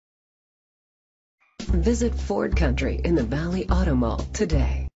Visit Ford Country in the Valley Auto Mall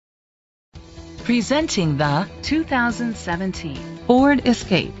today. Presenting the 2017 Ford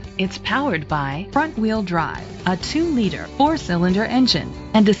Escape. It's powered by front-wheel drive, a 2-liter 4-cylinder engine,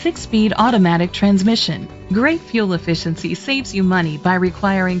 and a 6-speed automatic transmission. Great fuel efficiency saves you money by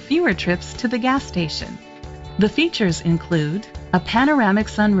requiring fewer trips to the gas station. The features include a panoramic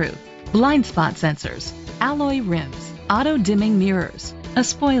sunroof, blind spot sensors, alloy rims, auto-dimming mirrors, a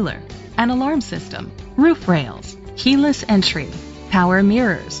spoiler, an alarm system, roof rails, keyless entry, power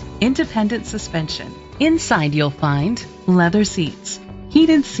mirrors, independent suspension. Inside you'll find leather seats,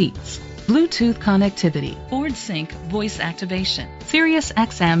 heated seats, Bluetooth connectivity, Ford Sync voice activation, Sirius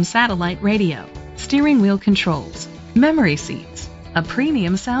XM satellite radio, steering wheel controls, memory seats, a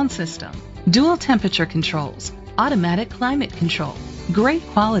premium sound system, dual temperature controls, automatic climate control. Great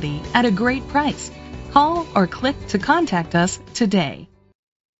quality at a great price. Call or click to contact us today.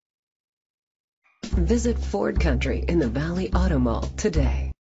 Visit Ford Country in the Valley Auto Mall today.